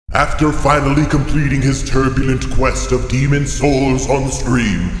After finally completing his turbulent quest of demon souls on the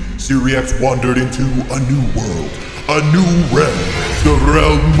stream, SeeReax wandered into a new world, a new realm, the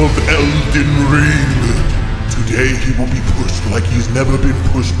realm of Elden Ring. Today he will be pushed like he's never been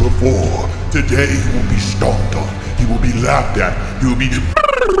pushed before. Today he will be stomped on, he will be laughed at, he will be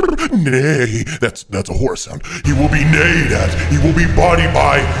nay, that's a horse sound. He will be neighed at, he will be bodied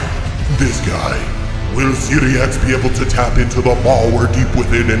by this guy. Will SeeReax be able to tap into the power deep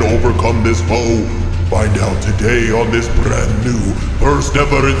within and overcome this foe? Find out today on this brand new, first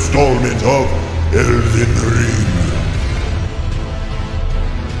ever installment of Elden Ring.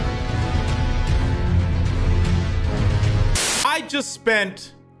 I just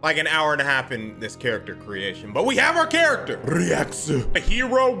spent like an hour and a half in this character creation, but we have our character, Reax, a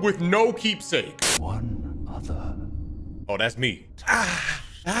hero with no keepsake. One other. Oh, that's me.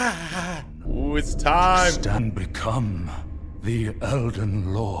 Ooh, it's time. And become the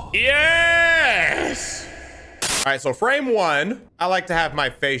Elden Lord. Yes! All right, so frame one, I like to have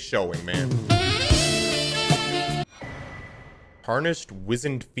my face showing, man. Tarnished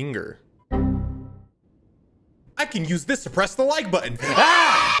wizened finger. I can use this to press the like button.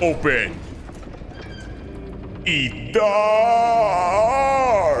 Ah! Open. Ether.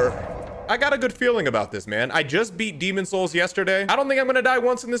 I got a good feeling about this, man. I just beat Demon Souls yesterday. I don't think I'm gonna die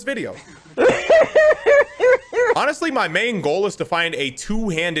once in this video. Honestly, my main goal is to find a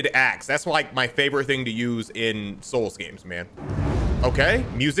two-handed axe. That's like my favorite thing to use in Souls games, man. Okay,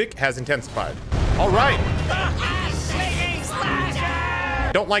 music has intensified. All right.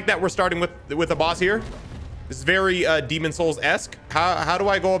 Don't like that we're starting with a boss here. This is very Demon Souls-esque. How do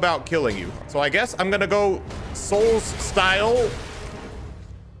I go about killing you? So I guess I'm gonna go Souls style.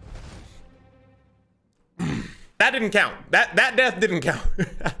 That didn't count. That death didn't count.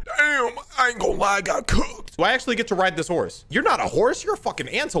 Damn, I ain't gonna lie, I got cooked. Do I actually get to ride this horse? You're not a horse, you're a fucking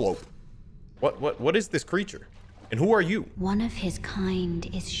antelope. What is this creature? And who are you? One of his kind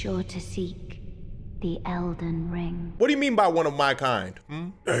is sure to seek the Elden Ring. What do you mean by one of my kind?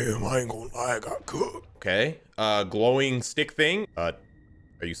 Damn, I ain't gonna lie, I got cooked. Okay, glowing stick thing. Are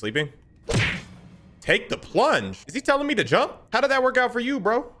you sleeping? Take the plunge. Is he telling me to jump? How did that work out for you,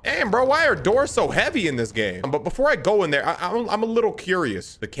 bro? Damn, bro, why are doors so heavy in this game? But before I go in there, I'm a little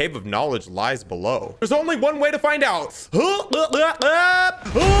curious. The cave of knowledge lies below. There's only one way to find out.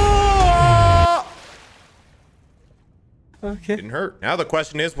 Okay. Didn't hurt. Now the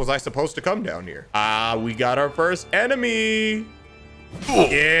question is, was I supposed to come down here? We got our first enemy.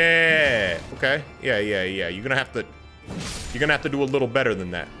 Yeah. Okay. Yeah. You're gonna have to do a little better than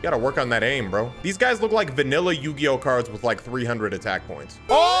that. You gotta work on that aim, bro. These guys look like vanilla Yu-Gi-Oh cards with like 300 attack points.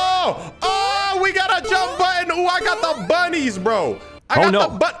 Oh, we got a jump button. Ooh, I got the bunnies, bro. I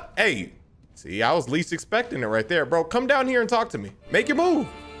got the Hey, see, I was least expecting it right there, bro. Come down here and talk to me. Make your move.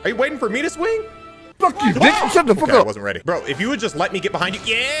 Are you waiting for me to swing? Fuck you, bitch. Shut the fuck Okay, up. I wasn't ready. Bro, if you would just let me get behind you.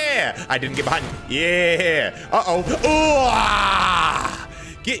 Yeah. I didn't get behind you. Yeah. Uh-oh.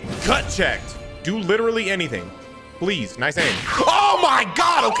 Get gut checked. Do literally anything. Please. Nice aim. Oh my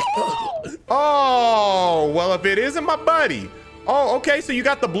God. Okay. Oh, well, if it isn't my buddy. Oh, okay. So you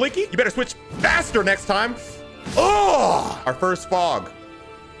got the blicky. You better switch faster next time. Oh, our first fog.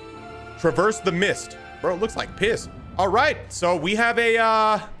 Traverse the mist. Bro, it looks like piss. All right. So we have a,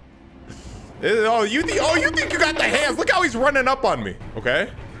 Oh, you think you got the hands? Look how he's running up on me. Okay.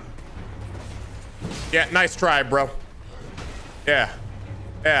 Yeah, nice try, bro. Yeah.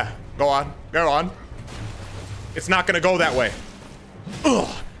 Go on. It's not gonna go that way. Ugh.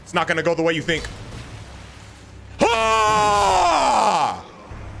 It's not gonna go the way you think. Ah!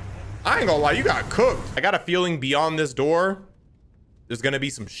 I ain't gonna lie, you got cooked. I got a feeling beyond this door, there's gonna be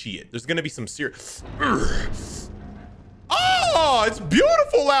some shit. There's gonna be some serious. Oh, it's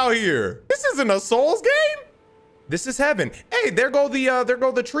beautiful out here. This isn't a Souls game. This is heaven. Hey, there go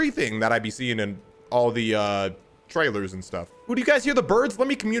the tree thing that I be seeing in all the trailers and stuff. Who do you guys hear the birds? Let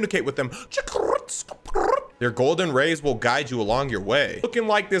me communicate with them. Their golden rays will guide you along your way. Looking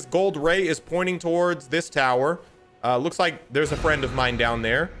like this gold ray is pointing towards this tower. Looks like there's a friend of mine down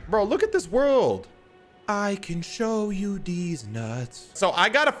there. Bro, look at this world. I can show you these nuts. So I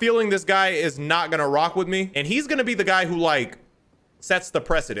got a feeling this guy is not gonna rock with me, and he's gonna be the guy who like sets the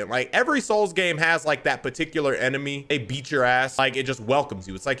precedent. Like every Souls game has like that particular enemy. They beat your ass. Like it just welcomes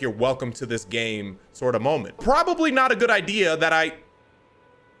you. It's like you're welcome to this game sort of moment. Probably not a good idea that I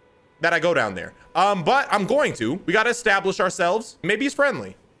go down there. But I'm going to. We got to establish ourselves. Maybe he's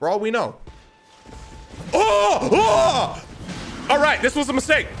friendly for all we know. Oh! All right, this was a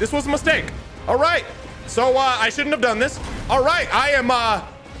mistake. All right. So I shouldn't have done this. All right,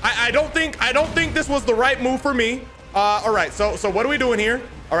 I don't think this was the right move for me. All right, so what are we doing here?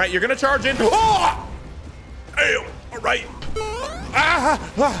 All right, you're gonna charge in. Oh! Damn. All right.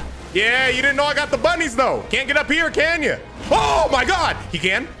 Yeah, you didn't know I got the bunnies though. Can't get up here, can you? Oh my God. He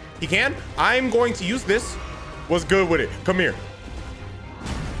can. He can. I'm going to use this. What's good with it? Come here.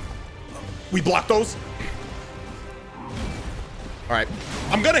 We block those. All right.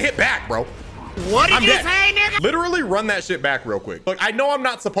 I'm gonna hit back, bro. What did you say, nigga? Literally run that shit back real quick. Look, I know I'm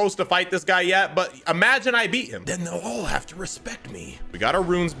not supposed to fight this guy yet, but imagine I beat him. Then they'll all have to respect me. We got our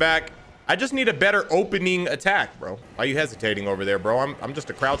runes back. I just need a better opening attack, bro. Why are you hesitating over there, bro? I'm just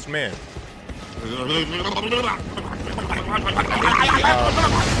a crouched man. I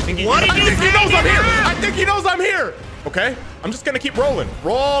think he knows I'm here. I think he knows I'm here. Okay, I'm just gonna keep rolling.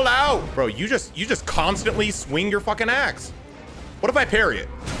 Roll out. Bro, you just constantly swing your fucking axe. What if I parry it?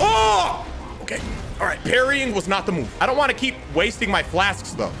 Oh! Okay, all right, parrying was not the move. I don't want to keep wasting my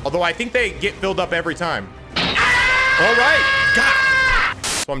flasks though. Although I think they get filled up every time. All right, God.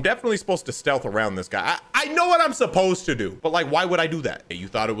 So I'm definitely supposed to stealth around this guy. I know what I'm supposed to do, but like, why would I do that? Hey, you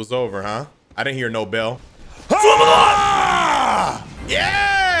thought it was over, huh? I didn't hear no bell. Ah!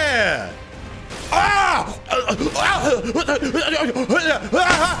 Yeah! Ah!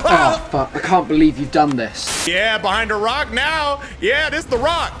 Oh, fuck. I can't believe you've done this. Yeah, behind a rock now. Yeah, this the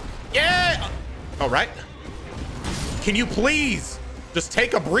rock. Yeah. All right. Can you please just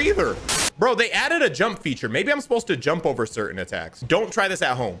take a breather? Bro, they added a jump feature. Maybe I'm supposed to jump over certain attacks. Don't try this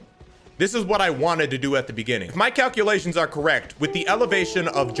at home. This is what I wanted to do at the beginning. If my calculations are correct, with the elevation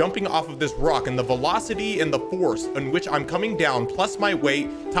of jumping off of this rock and the velocity and the force in which I'm coming down, plus my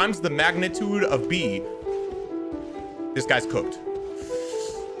weight, times the magnitude of B, this guy's cooked.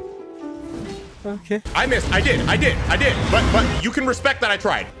 Okay. I missed. I did. But you can respect that I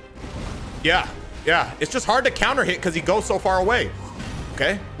tried. Yeah. It's just hard to counter hit because he goes so far away.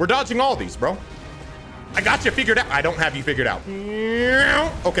 Okay. We're dodging all these, bro. I got you figured out. I don't have you figured out.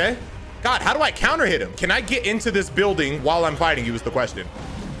 Okay. God, how do I counter hit him? Can I get into this building while I'm fighting you is the question.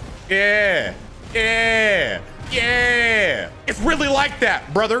 Yeah. It's really like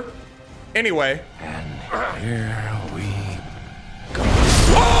that, brother. Anyway. And here we go.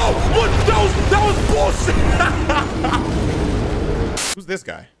 Oh, what? That was bullshit. Who's this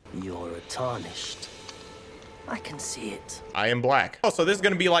guy? You're tarnished. I can see it. I am black. Oh, so this is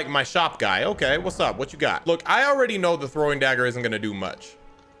gonna be like my shop guy. Okay, what's up? What you got? Look, I already know the throwing dagger isn't gonna do much.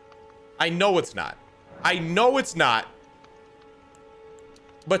 I know it's not.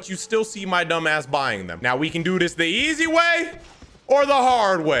 But you still see my dumb ass buying them. Now we can do this the easy way or the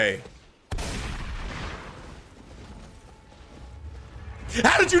hard way.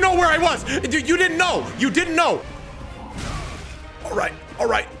 How did you know where I was? You didn't know. You didn't know. All right.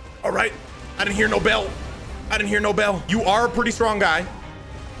 I didn't hear no bell. You are a pretty strong guy.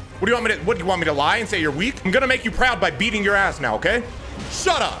 What do you want me to lie and say you're weak? I'm gonna make you proud by beating your ass now, okay?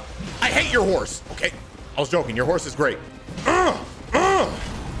 Shut up. I hate your horse. Okay. I was joking. Your horse is great.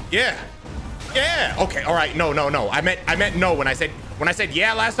 Yeah. Okay. All right. No. I meant no when I said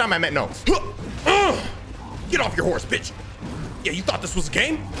yeah last time. I meant no. Get off your horse, bitch. Yeah, you thought this was a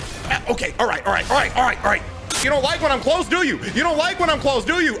game? Okay. All right. You don't like when I'm close, do you?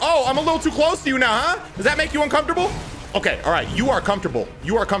 Oh, I'm a little too close to you now, huh? Does that make you uncomfortable? Okay. All right. You are comfortable.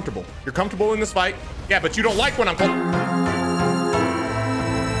 You're comfortable in this fight. Yeah, but you don't like when I'm close.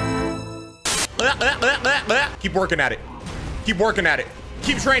 Keep working at it.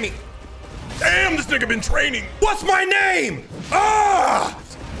 Keep training. Damn, this nigga been training. What's my name? Ah!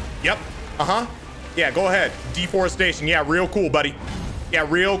 Yep. Yeah, go ahead. Deforestation. Yeah, real cool, buddy.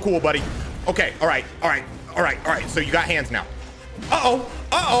 Okay, all right. So you got hands now.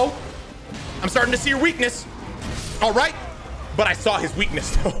 Uh-oh. I'm starting to see your weakness. All right. But I saw his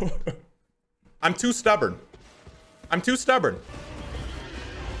weakness, though. I'm too stubborn.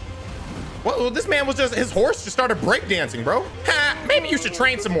 Well, this man was his horse just started breakdancing, bro. Ha, maybe you should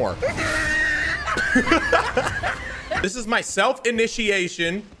train some more. This is my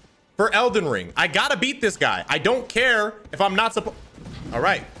self-initiation for Elden Ring. I gotta beat this guy. I don't care if I'm not supposed. All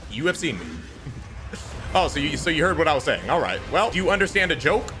right, you have seen me. Oh, so you heard what I was saying. All right, well, do you understand a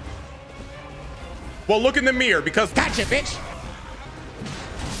joke? Well, look in the mirror because gotcha, bitch.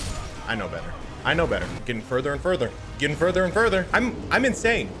 I know better. Getting further and further. I'm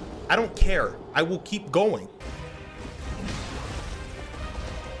insane. I don't care. I will keep going.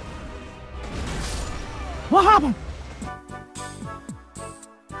 What happened?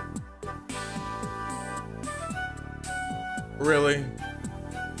 Really?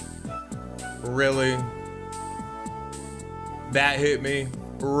 That hit me?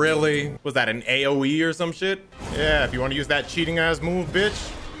 Really? Was that an AoE or some shit? Yeah, if you want to use that cheating ass move,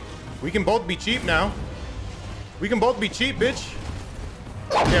 bitch. We can both be cheap now. Bitch.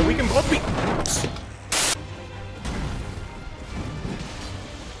 Yeah, we can both be.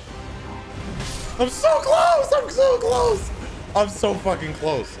 I'm so close. I'm so close. I'm so fucking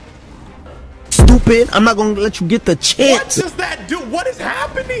close. Stupid. I'm not gonna let you get the chance. What does that do? What is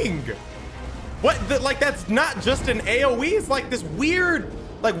happening? What? Like, that's not just an AoE. It's like this weird.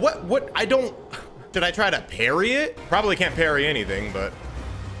 Like, what? I don't. Should I try to parry it? Probably can't parry anything, but.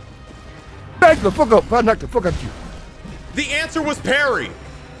 Back the fuck up. I knock the fuck out you. The answer was parry.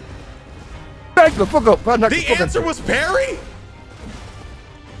 Back the fuck up. I knock the fuck out you. The answer was parry?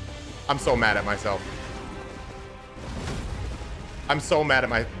 I'm so mad at myself. I'm so mad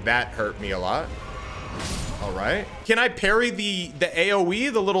at that hurt me a lot. All right. Can I parry the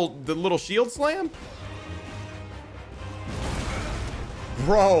AoE, the little shield slam?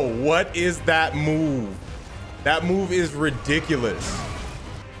 Bro, what is that move? That move is ridiculous.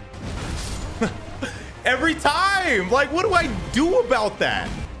 Every time. Like, what do I do about that?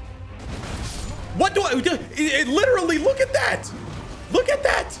 What do I do? It literally, look at that. Look at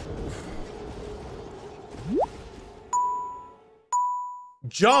that.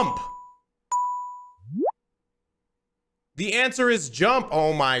 Jump. The answer is jump.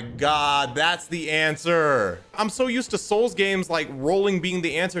 Oh my God, that's the answer. I'm so used to Souls games like rolling being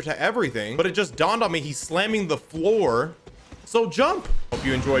the answer to everything, but it just dawned on me he's slamming the floor. So jump. Hope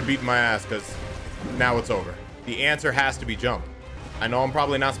you enjoyed beating my ass, because now it's over. The answer has to be jump. I know I'm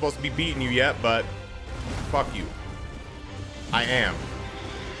probably not supposed to be beating you yet, but fuck you. I am.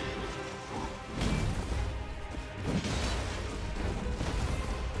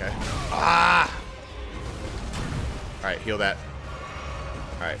 Okay. Ah! All right, heal that.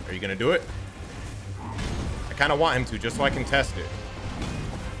 All right, are you gonna do it? I kind of want him to, just so I can test it.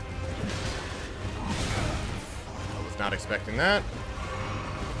 I was not expecting that.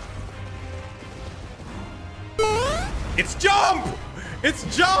 It's jump! It's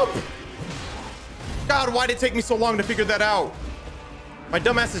jump! God, why did it take me so long to figure that out? My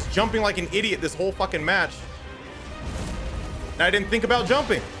dumbass is jumping like an idiot this whole fucking match. And I didn't think about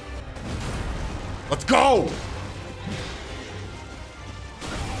jumping. Let's go!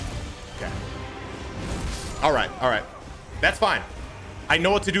 Okay. All right. That's fine. I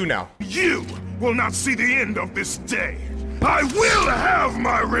know what to do now. You will not see the end of this day. I will have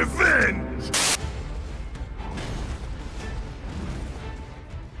my revenge!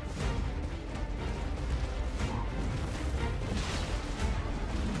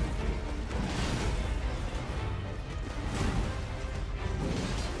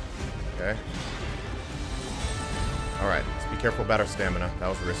 Okay. All right, let's be careful about our stamina. That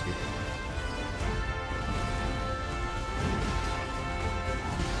was risky.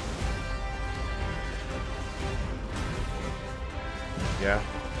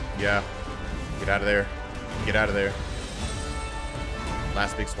 Yeah. Get out of there. Get out of there.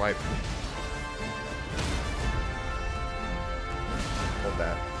 Last big swipe. Hold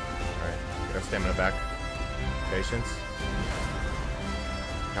that. All right, get our stamina back. Patience.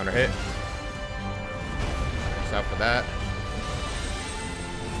 Counter hit. Watch out for that.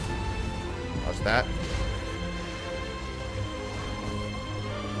 Watch that.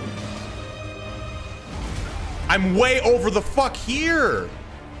 I'm way over the fuck here.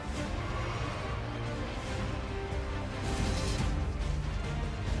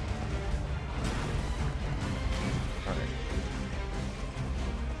 All right.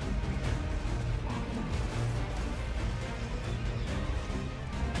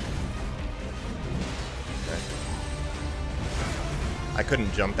 I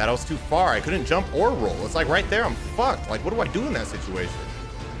couldn't jump that. I was too far. I couldn't jump or roll. It's like right there. I'm fucked. Like, what do I do in that situation?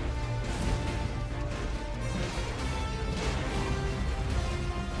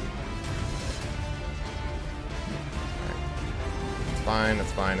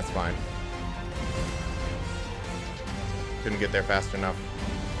 It's fine. Couldn't get there fast enough.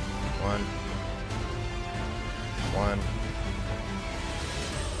 One.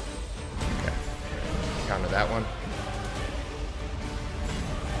 Okay. Counter that one.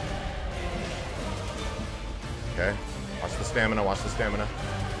 Okay. Watch the stamina.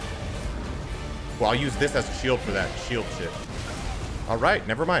 Well, I'll use this as a shield for that shield shit. All right,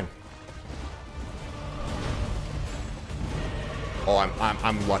 never mind. Oh,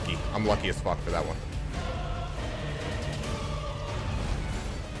 I'm lucky. I'm lucky as fuck for that one.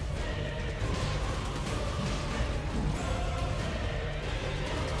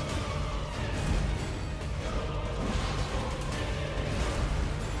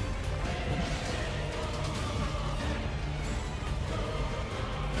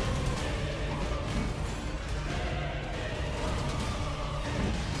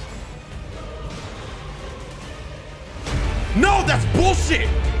 No, that's bullshit.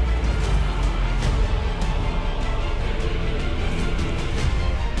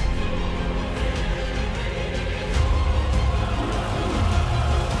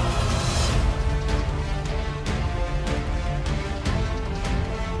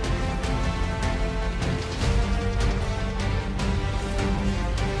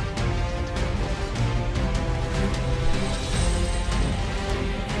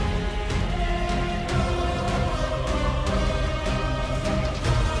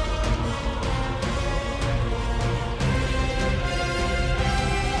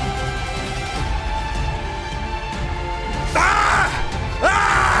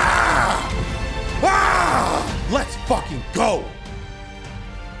 Let's fucking go.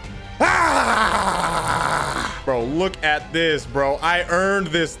 Bro, look at this, bro. I earned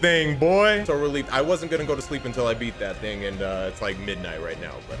this thing, boy. So relieved. I wasn't gonna go to sleep until I beat that thing, and it's like midnight right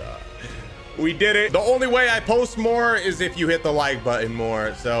now, but we did it. The only way I post more is if you hit the like button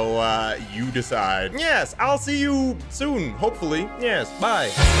more, so you decide. Yes, I'll see you soon, hopefully. Yes, bye.